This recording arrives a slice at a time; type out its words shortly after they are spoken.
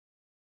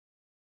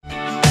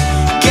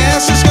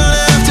guess it's gonna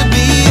have to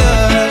be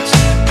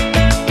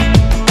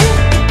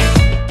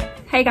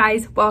us. Hey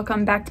guys,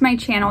 welcome back to my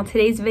channel.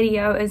 Today's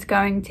video is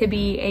going to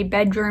be a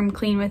bedroom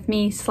clean with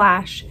me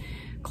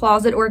 /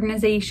 closet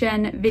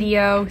organization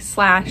video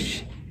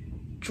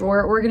 /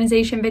 drawer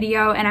organization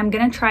video, and I'm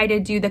gonna try to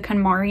do the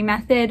Konmari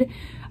method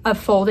of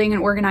folding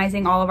and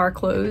organizing all of our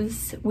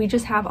clothes. We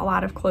just have a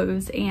lot of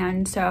clothes,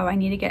 and so I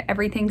need to get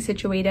everything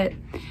situated.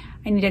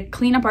 I need to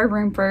clean up our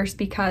room first,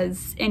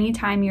 because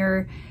anytime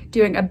you're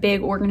doing a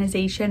big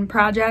organization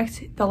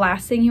project, the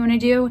last thing you want to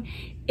do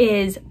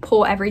is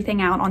pull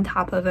everything out on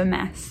top of a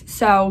mess.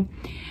 So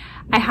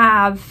I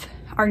have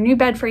our new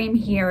bed frame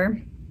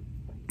here,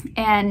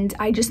 and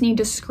I just need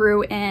to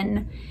screw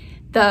in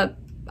the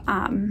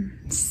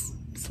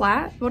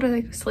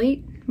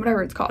slate,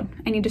 whatever it's called.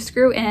 I need to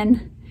screw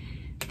in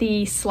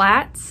the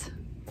slats.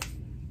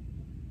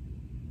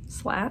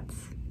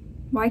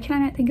 Why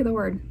can I not think of the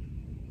word?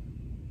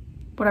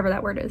 Whatever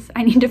that word is.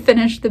 I need to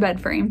finish the bed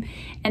frame.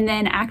 And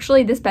then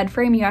actually this bed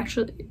frame,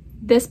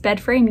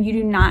 you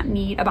do not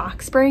need a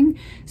box spring.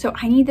 So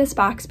I need this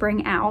box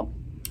spring out,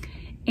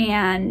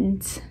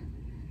 and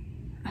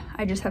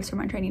I just have so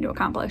much I need to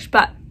accomplish,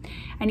 but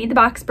I need the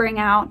box spring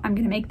out. I'm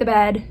gonna make the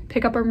bed,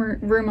 pick up our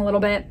room a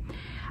little bit.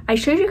 I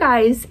showed you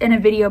guys in a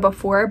video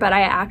before, but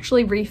I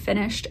actually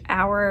refinished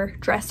our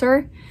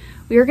dresser.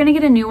 We were gonna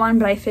get a new one,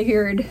 but I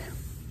figured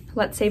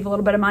let's save a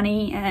little bit of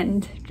money,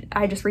 and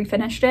I just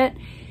refinished it.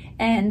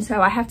 And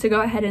so I have to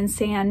go ahead and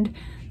sand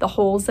the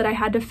holes that I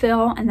had to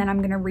fill, and then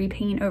I'm gonna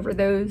repaint over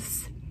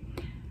those.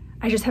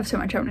 I just have so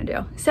much I wanna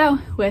do. So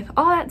with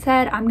all that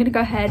said, I'm gonna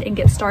go ahead and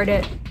get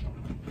started.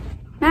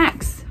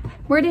 Max,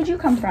 where did you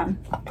come from?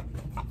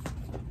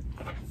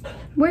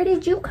 Where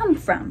did you come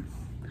from?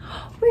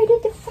 Where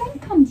did the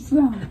friend come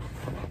from?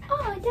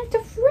 Oh, that's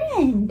a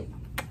friend.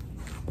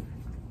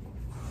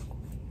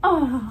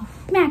 Oh,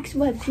 Max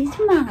loves his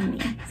mommy.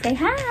 Say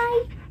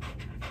hi.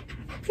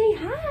 Say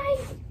hi.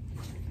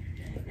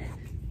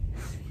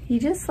 He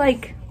just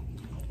like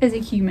is a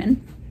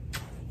human.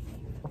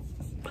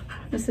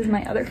 This is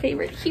my other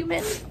favorite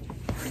human.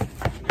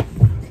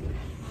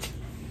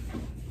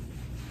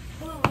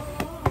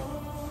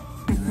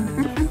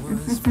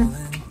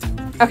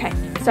 Okay,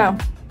 so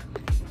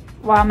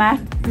while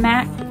Max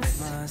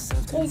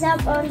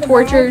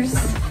tortures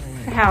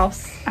the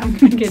house, I'm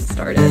gonna get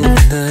started. In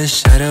the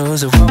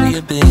shadows of where we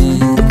have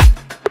been,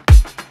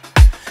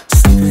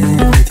 sleeping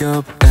with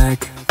your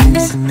back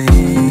facing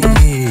me.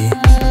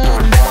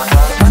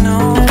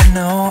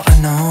 I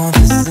know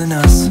this isn't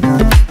us.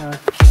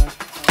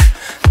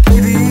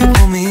 Baby,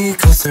 pull me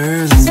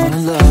closer, let's fall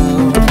in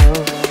love.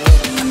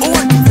 Oh,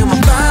 I can feel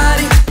my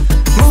body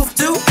move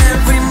to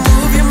every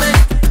move you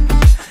make,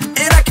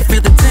 and I can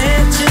feel the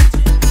tension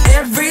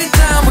every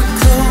time we're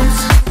close.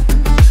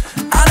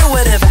 I know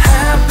whatever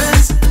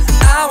happens,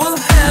 I will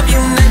have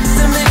you next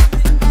to me,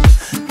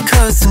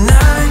 'cause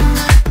tonight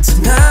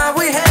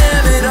we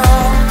have it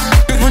all.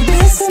 'Cause we're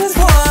dancing as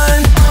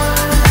one.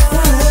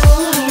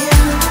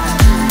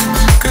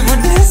 'Cause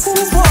we're dancing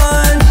as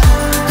one.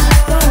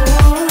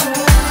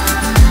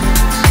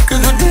 'Cause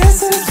we're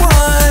dancing as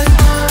one.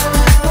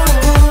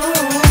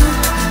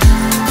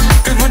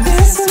 'Cause we're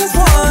dancing as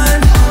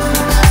one.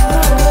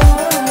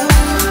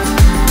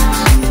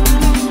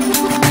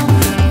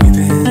 We've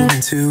been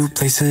in two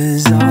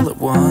places all at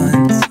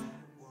once.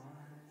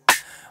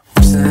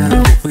 Was that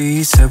what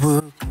we said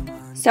would?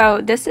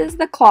 So this is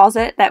the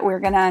closet that we're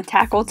gonna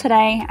tackle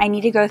today. I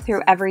need to go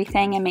through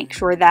everything and make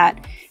sure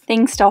that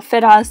things still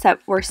fit us, that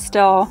we're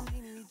still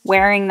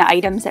wearing the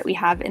items that we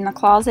have in the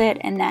closet,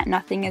 and that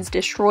nothing is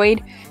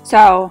destroyed.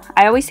 So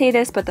I always say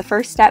this, but the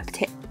first step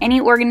to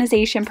any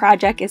organization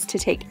project is to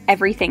take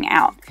everything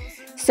out.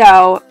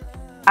 So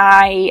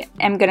I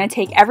am gonna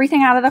take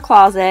everything out of the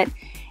closet,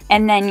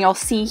 and then you'll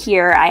see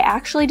here I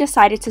actually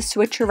decided to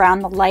switch around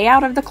the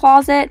layout of the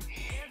closet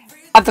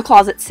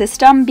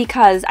system,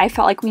 because I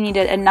felt like we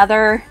needed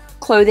another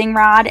clothing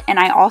rod, and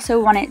I also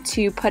wanted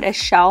to put a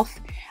shelf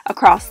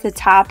across the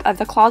top of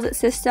the closet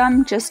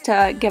system just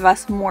to give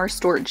us more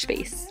storage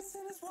space.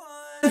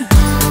 'Cause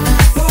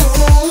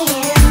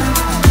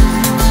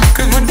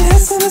we're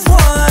dancing as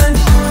one.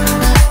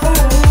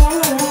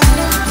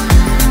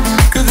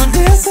 'Cause we're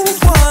dancing as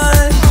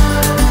one.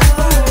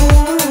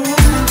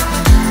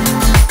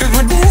 'Cause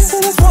we're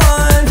dancing as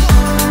one.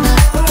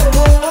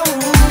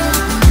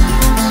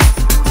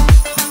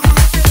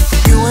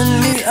 You and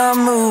me are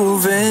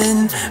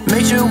moving,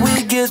 make sure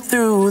we get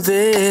through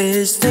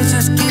this. Let's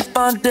just keep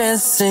on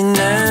dancing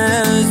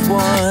as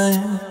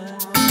one.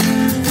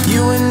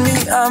 You and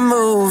me are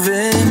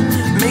moving,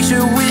 make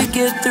sure we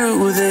get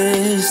through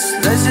this.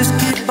 Let's just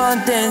keep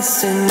on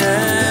dancing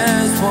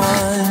as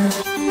one.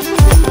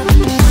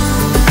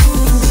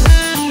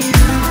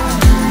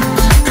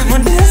 'Cause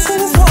we're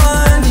dancing as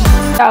one.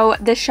 So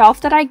the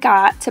shelf that I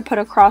got to put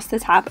across the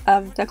top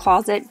of the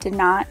closet did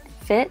not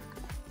fit.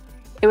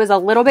 It was a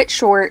little bit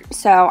short,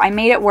 so I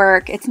made it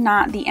work. It's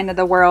not the end of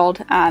the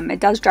world. It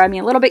does drive me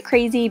a little bit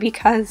crazy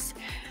because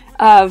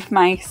of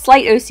my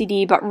slight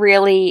OCD, but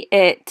really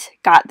it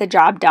got the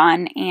job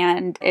done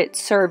and it's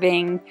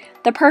serving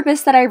the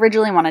purpose that I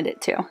originally wanted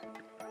it to.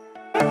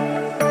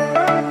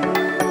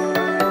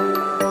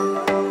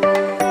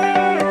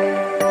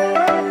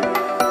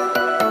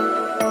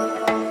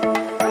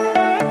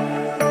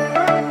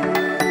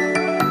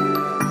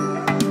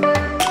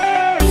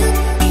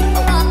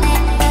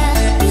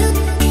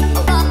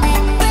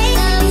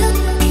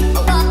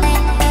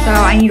 So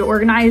I need to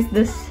organize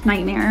this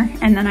nightmare,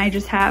 and then I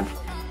just have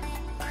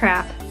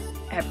crap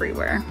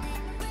everywhere.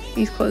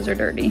 These clothes are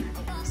dirty.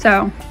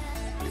 So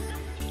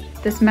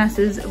this mess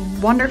is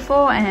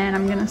wonderful, and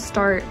I'm gonna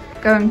start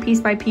going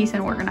piece by piece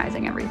and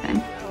organizing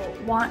everything.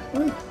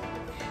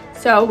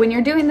 So when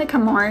you're doing the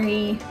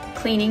Konmari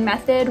cleaning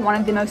method, one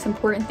of the most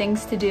important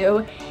things to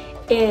do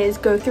is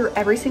go through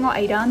every single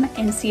item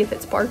and see if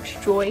it sparks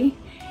joy.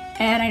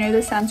 And I know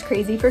this sounds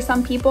crazy for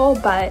some people,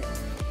 but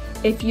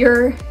if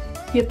you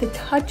have to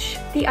touch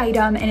the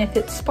item, and if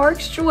it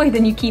sparks joy,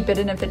 then you keep it,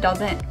 and if it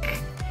doesn't.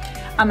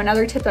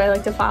 Another tip that I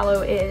like to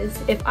follow is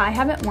if I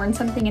haven't worn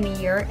something in a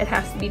year, it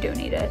has to be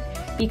donated,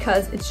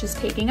 because it's just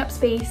taking up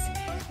space,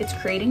 it's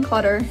creating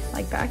clutter,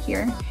 like back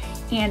here,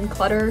 and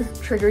clutter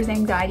triggers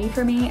anxiety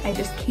for me. I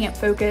just can't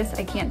focus,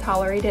 I can't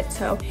tolerate it.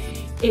 So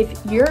if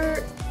you're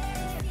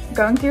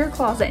going through your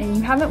closet and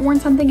you haven't worn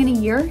something in a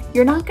year,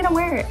 you're not gonna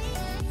wear it.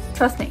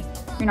 Trust me,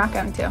 you're not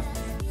going to.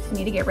 You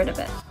need to get rid of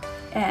it.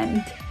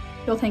 And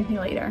you'll thank me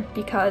later,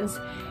 because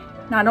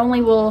not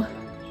only will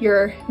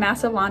your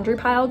massive laundry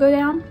pile go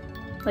down,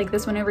 like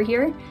this one over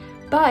here,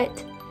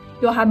 but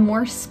you'll have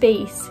more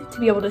space to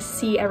be able to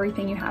see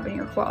everything you have in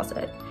your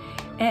closet.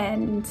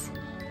 And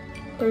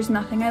there's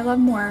nothing I love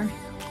more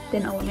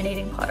than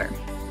eliminating clutter.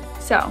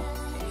 So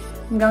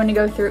I'm going to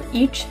go through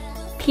each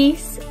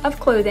piece of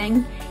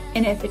clothing,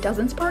 and if it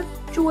doesn't spark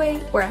joy,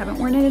 or I haven't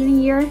worn it in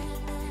a year,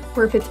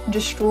 or if it's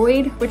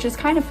destroyed, which is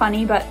kind of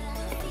funny, but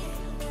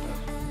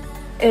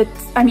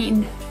I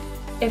mean,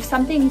 if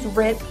something's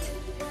ripped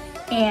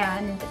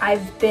and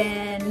I've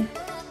been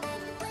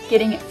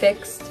getting it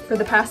fixed for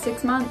the past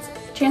 6 months,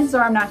 chances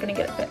are I'm not gonna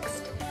get it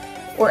fixed,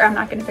 or I'm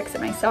not gonna fix it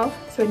myself,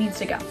 so it needs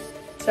to go.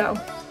 So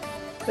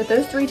with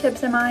those 3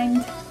 tips in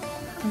mind,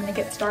 I'm gonna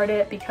get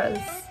started, because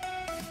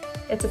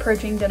it's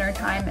approaching dinner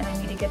time and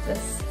I need to get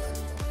this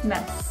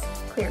mess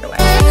cleared away.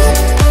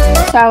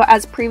 So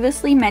as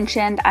previously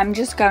mentioned, I'm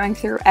just going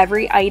through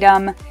every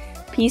item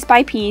piece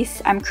by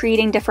piece. I'm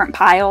creating different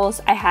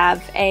piles. I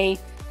have a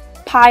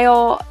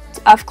pile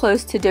of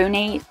clothes to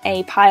donate,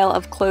 a pile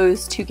of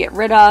clothes to get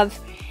rid of,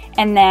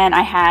 and then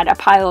I had a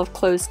pile of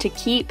clothes to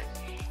keep.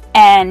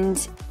 And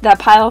the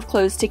pile of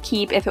clothes to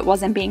keep, if it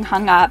wasn't being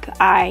hung up,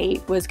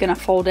 I was gonna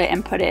fold it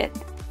and put it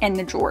in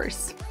the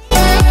drawers.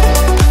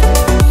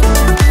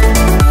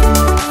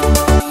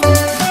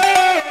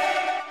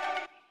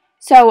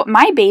 So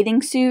my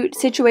bathing suit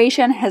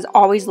situation has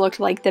always looked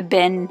like the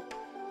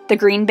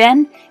green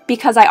bin,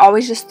 because I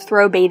always just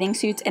throw bathing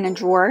suits in a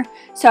drawer.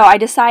 So I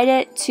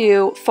decided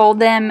to fold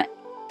them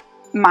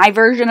my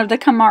version of the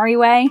Konmari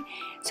way,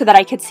 so that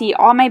I could see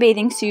all my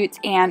bathing suits,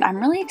 and I'm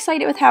really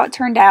excited with how it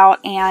turned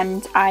out.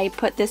 And I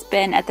put this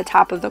bin at the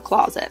top of the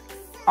closet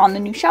on the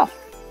new shelf.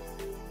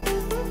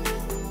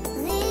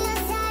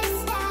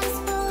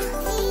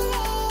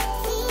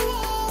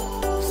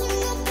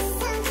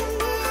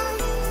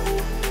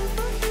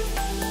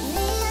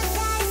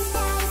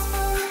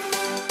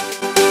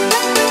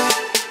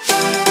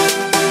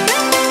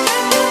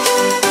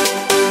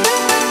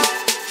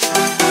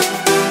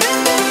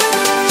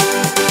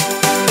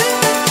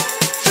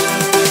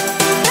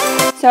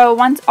 So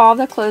once all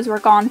the clothes were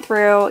gone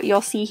through,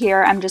 you'll see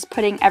here I'm just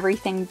putting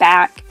everything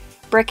back.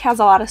 Brick has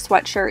a lot of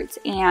sweatshirts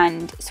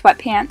and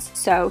sweatpants,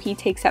 so he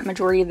takes up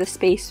majority of the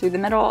space through the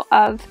middle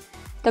of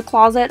the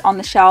closet on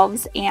the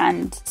shelves,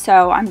 and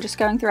so I'm just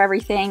going through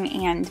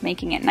everything and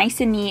making it nice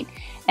and neat.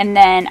 And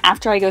then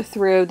after I go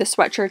through the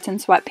sweatshirts and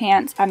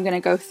sweatpants, I'm going to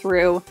go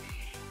through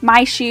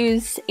my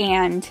shoes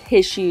and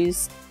his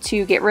shoes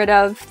to get rid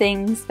of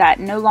things that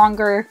no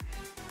longer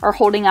are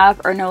holding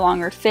up or no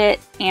longer fit,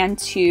 and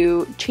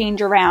to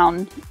change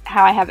around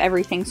how I have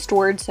everything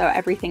stored so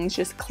everything's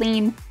just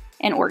clean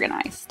and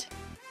organized.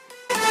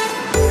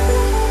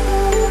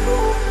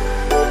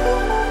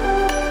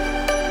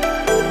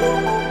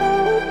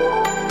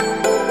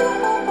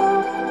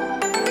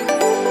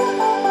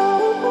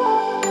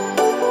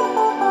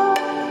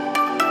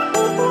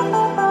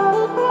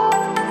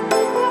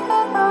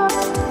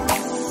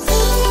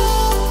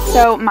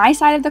 So my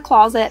side of the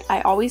closet,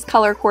 I always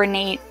color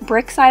coordinate.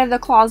 Brick's side of the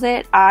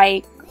closet,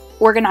 I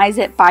organize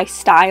it by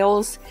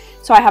styles.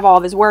 So I have all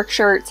of his work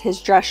shirts, his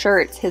dress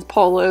shirts, his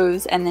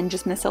polos, and then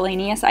just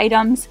miscellaneous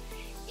items.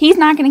 He's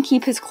not going to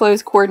keep his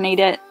clothes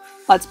coordinated,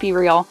 let's be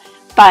real,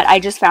 but I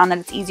just found that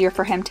it's easier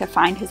for him to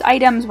find his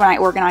items when I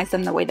organize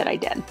them the way that I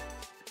did.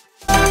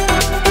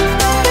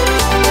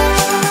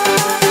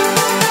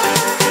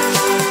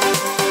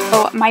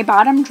 So my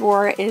bottom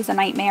drawer is a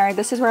nightmare.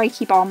 This is where I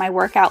keep all my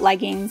workout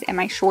leggings and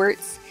my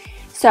shorts.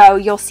 So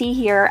you'll see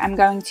here I'm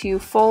going to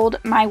fold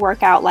my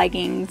workout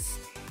leggings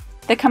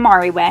the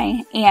Konmari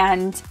way,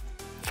 and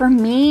For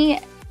me,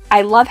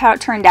 I love how it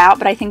turned out,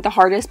 but I think the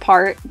hardest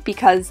part,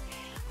 because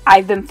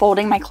I've been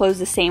folding my clothes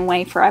the same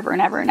way forever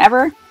and ever and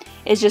ever,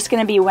 is just going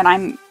to be when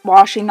I'm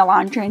washing the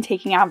laundry and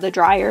taking out of the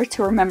dryer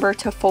to remember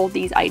to fold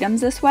these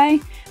items this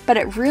way. But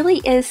it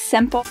really is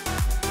simple.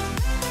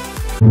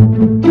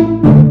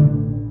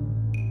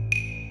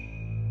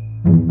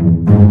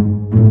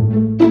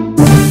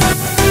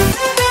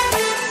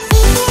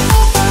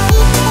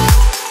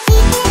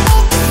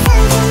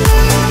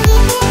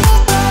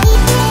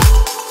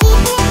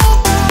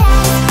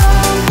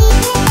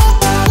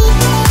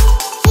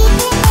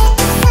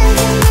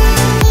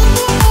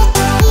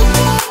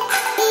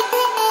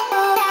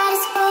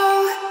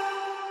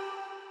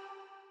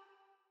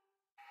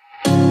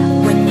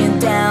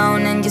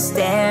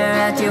 Stare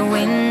at your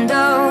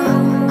window,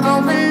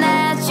 hoping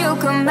that you'll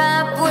come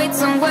up with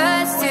some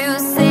words to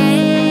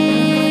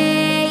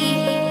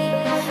say.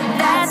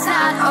 That's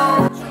not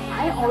all.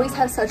 I always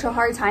have such a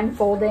hard time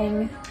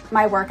folding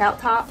my workout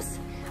tops.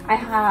 I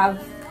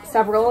have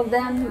several of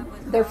them.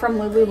 They're from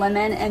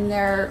Lululemon and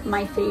they're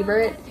my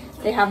favorite.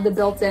 They have the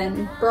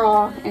built-in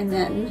bra and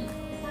then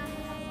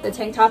the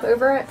tank top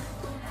over it.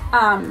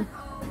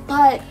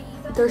 But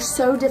they're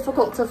so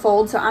difficult to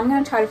fold, so I'm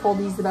gonna try to fold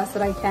these the best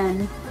that I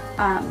can.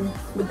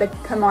 With the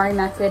Konmari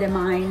Method in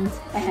mind,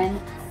 and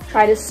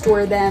try to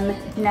store them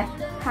next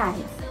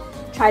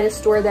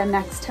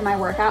to my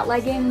workout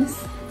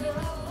leggings.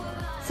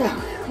 So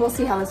we'll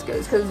see how this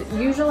goes, because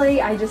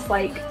usually I just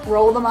like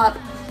roll them up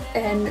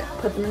and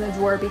put them in the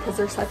drawer because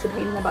they're such a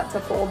pain in the butt to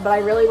fold, but I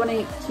really want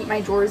to keep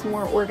my drawers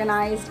more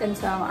organized, and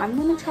so I'm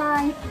going to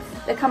try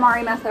the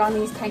Konmari Method on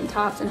these tank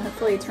tops, and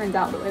hopefully it turns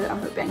out the way that I'm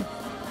hoping.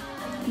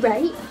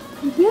 Right?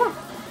 Yeah.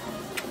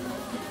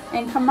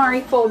 And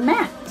Konmari Fold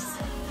Max.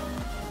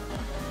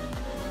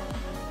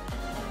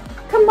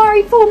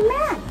 Konmari Fold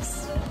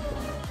Max.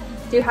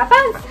 Do high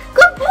five.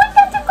 Good boy.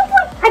 That's a good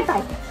boy. High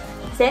five.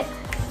 Sit.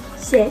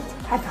 Sit.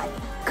 High five.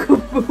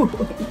 Good boy.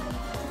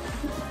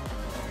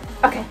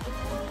 Okay.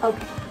 Okay. All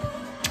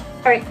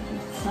right.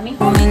 Let me.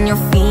 Moving your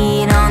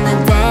feet on the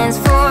dance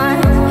floor,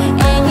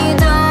 and you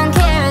don't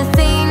care a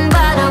thing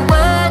about a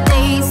word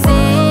they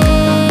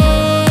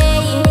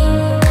say.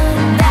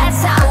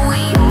 That's how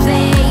we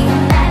play.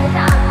 That's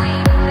how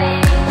we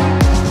play.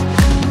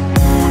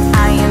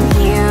 I am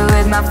here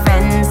with my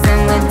friends.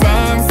 We're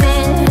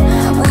dancing,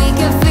 we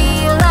can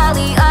feel all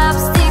the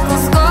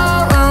obstacles go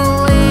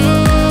away.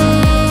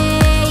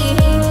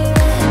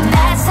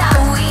 That's how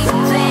we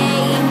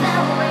play.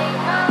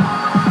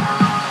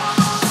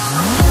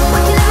 We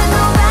can never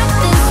go back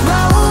this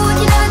road, we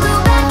can never go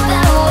back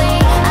that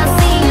way. I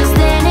see you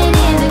standing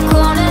in the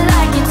corner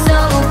like it's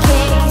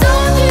okay.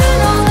 Don't you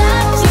know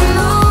that you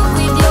move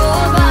with your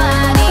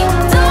body?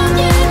 Don't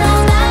you know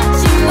that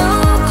you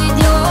move with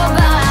your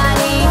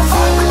body? We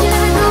can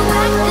never go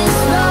back this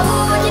road.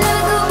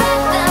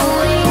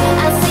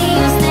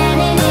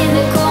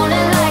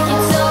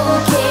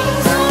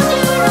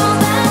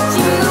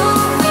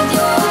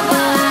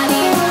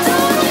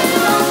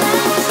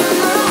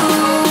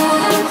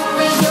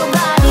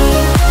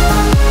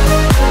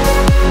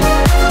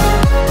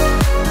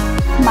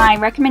 My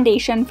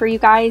recommendation for you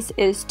guys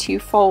is to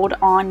fold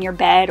on your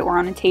bed or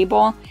on a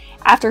table.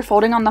 After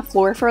folding on the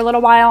floor for a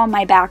little while,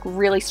 my back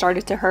really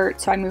started to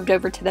hurt, so I moved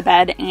over to the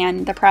bed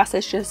and the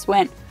process just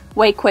went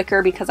way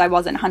quicker because I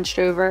wasn't hunched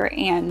over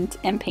and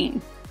in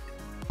pain.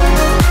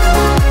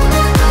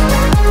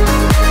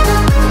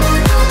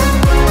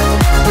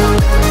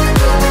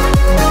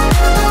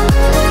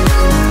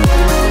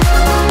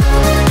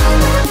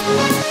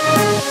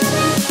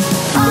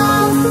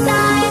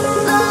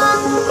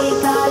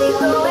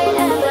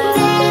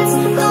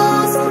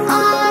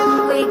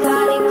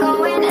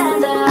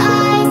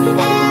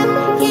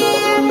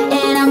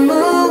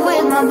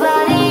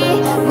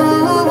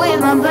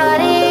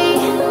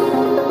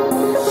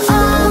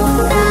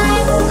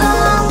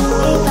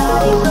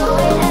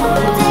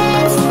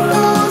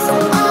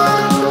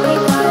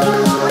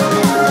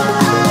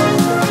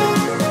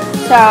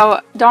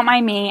 So don't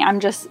mind me, I'm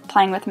just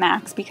playing with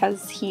Max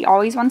because he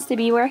always wants to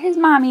be where his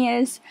mommy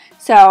is.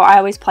 So I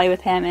always play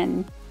with him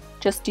and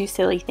just do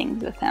silly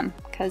things with him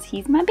because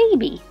he's my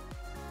baby.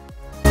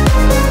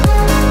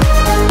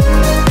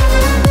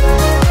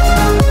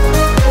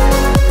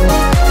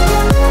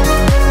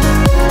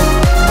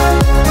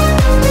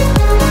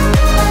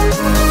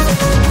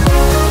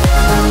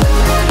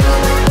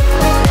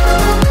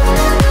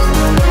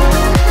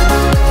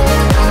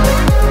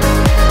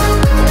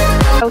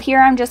 So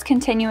here I'm just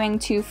continuing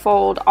to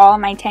fold all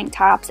of my tank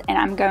tops, and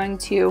I'm going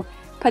to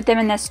put them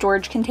in this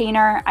storage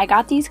container. I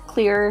got these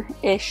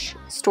clear-ish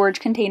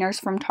storage containers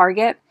from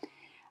Target.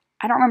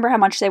 I don't remember how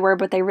much they were,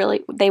 but they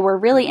were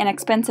really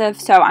inexpensive.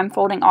 So I'm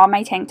folding all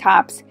my tank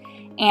tops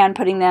and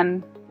putting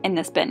them in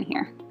this bin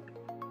here.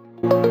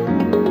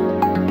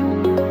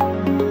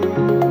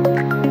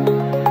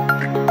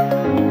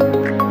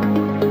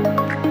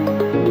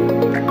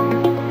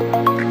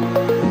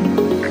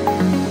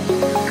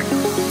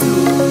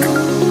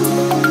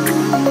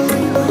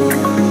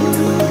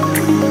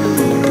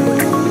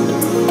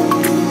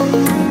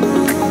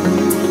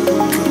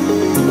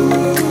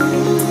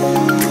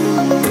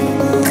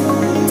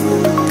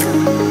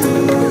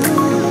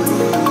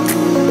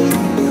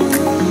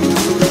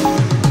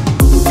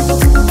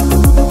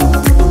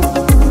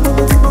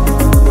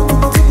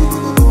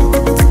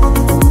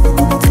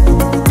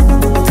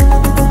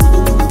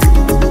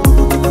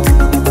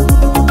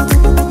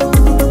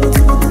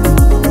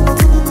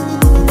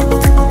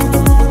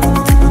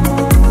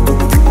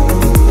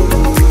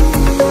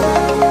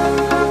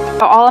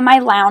 my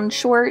lounge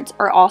shorts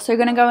are also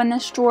going to go in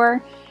this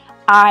drawer.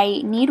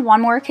 I need one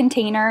more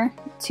container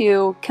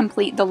to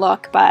complete the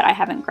look, but I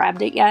haven't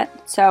grabbed it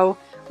yet. So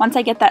once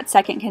I get that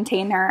second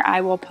container,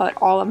 I will put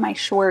all of my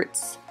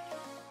shorts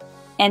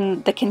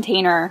in the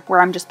container where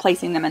I'm just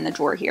placing them in the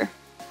drawer here.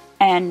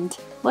 And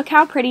look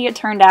how pretty it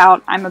turned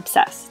out. I'm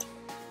obsessed.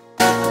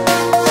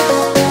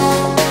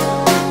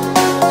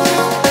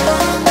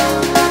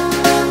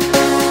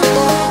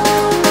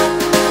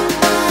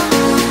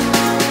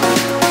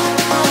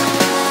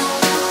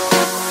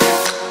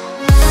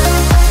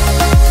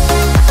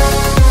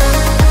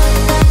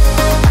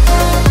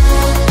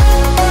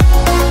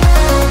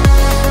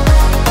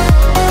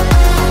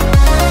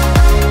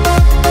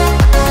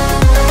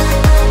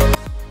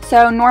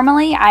 So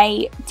normally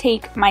I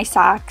take my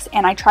socks,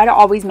 and I try to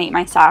always make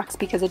my socks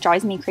because it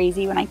drives me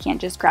crazy when I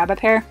can't just grab a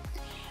pair.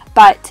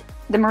 But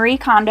the Marie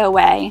Kondo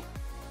way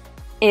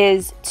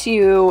is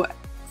to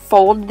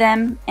fold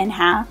them in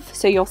half.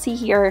 So you'll see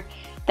here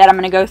that I'm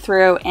going to go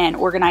through and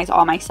organize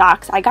all my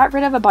socks. I got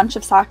rid of a bunch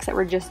of socks that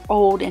were just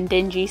old and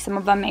dingy. Some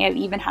of them may have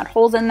even had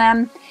holes in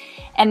them.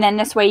 And then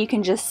this way you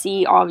can just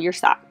see all of your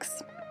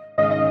socks.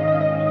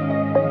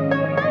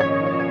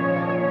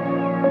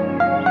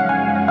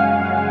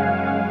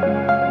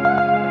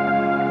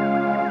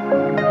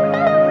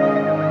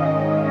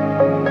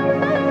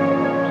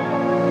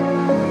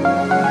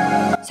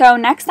 So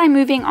next I'm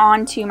moving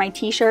on to my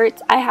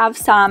t-shirts. I have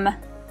some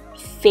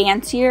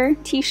fancier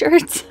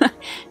t-shirts,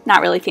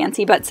 not really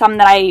fancy, but some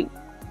that I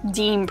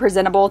deem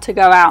presentable to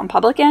go out in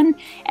public in,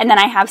 and then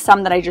I have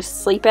some that I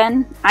just sleep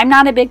in. I'm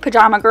not a big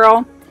pajama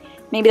girl.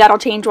 Maybe that'll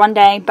change one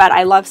day, but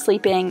I love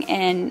sleeping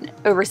in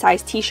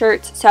oversized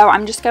t-shirts. So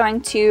I'm just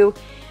going to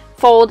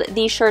fold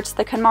these shirts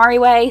the Konmari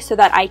way so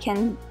that I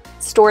can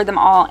store them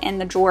all in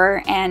the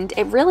drawer. And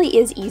it really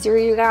is easier,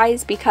 you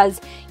guys,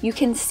 because you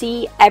can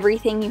see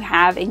everything you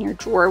have in your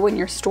drawer when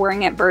you're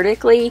storing it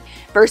vertically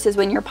versus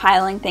when you're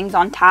piling things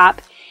on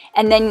top.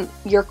 And then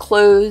your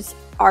clothes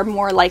are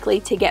more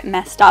likely to get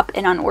messed up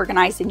and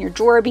unorganized in your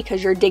drawer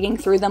because you're digging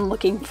through them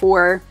looking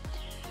for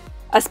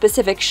a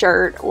specific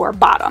shirt or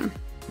bottom.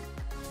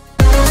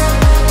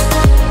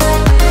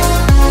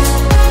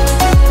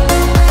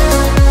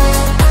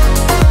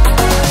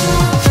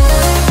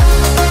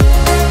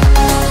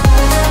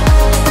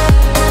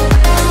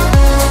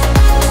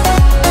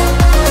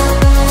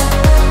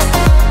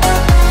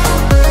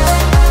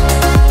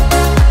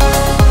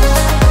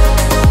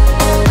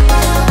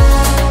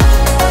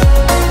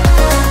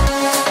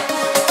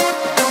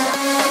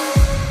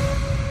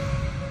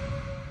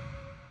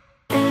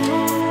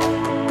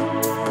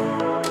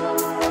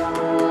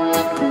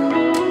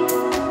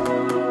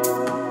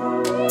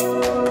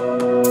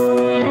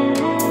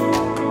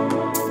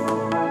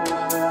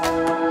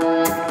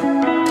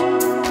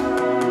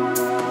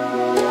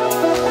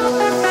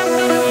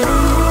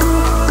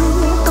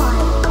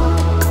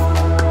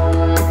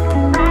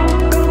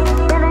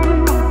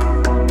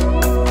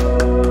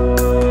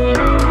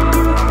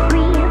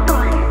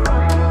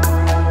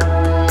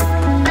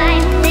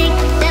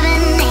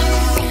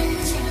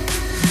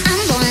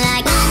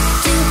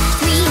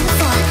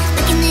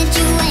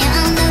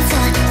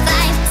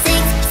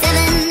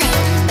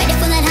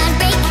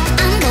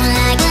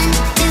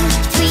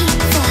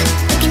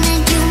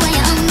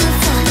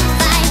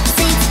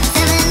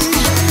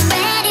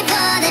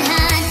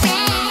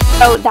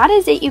 So that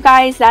is it, you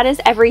guys. That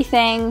is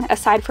everything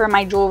aside from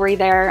my jewelry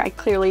there. I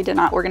clearly did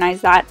not organize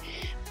that,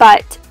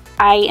 but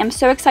I am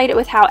so excited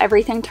with how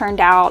everything turned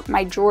out.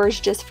 My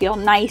drawers just feel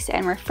nice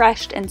and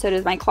refreshed, and so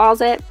does my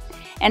closet.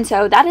 And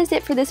so that is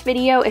it for this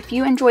video. If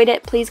you enjoyed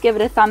it, please give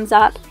it a thumbs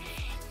up.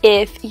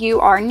 If you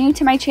are new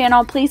to my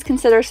channel, please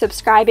consider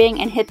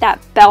subscribing and hit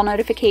that bell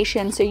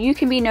notification so you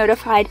can be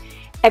notified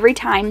every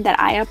time that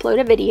I upload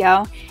a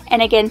video.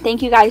 And again,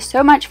 thank you guys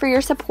so much for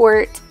your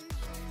support.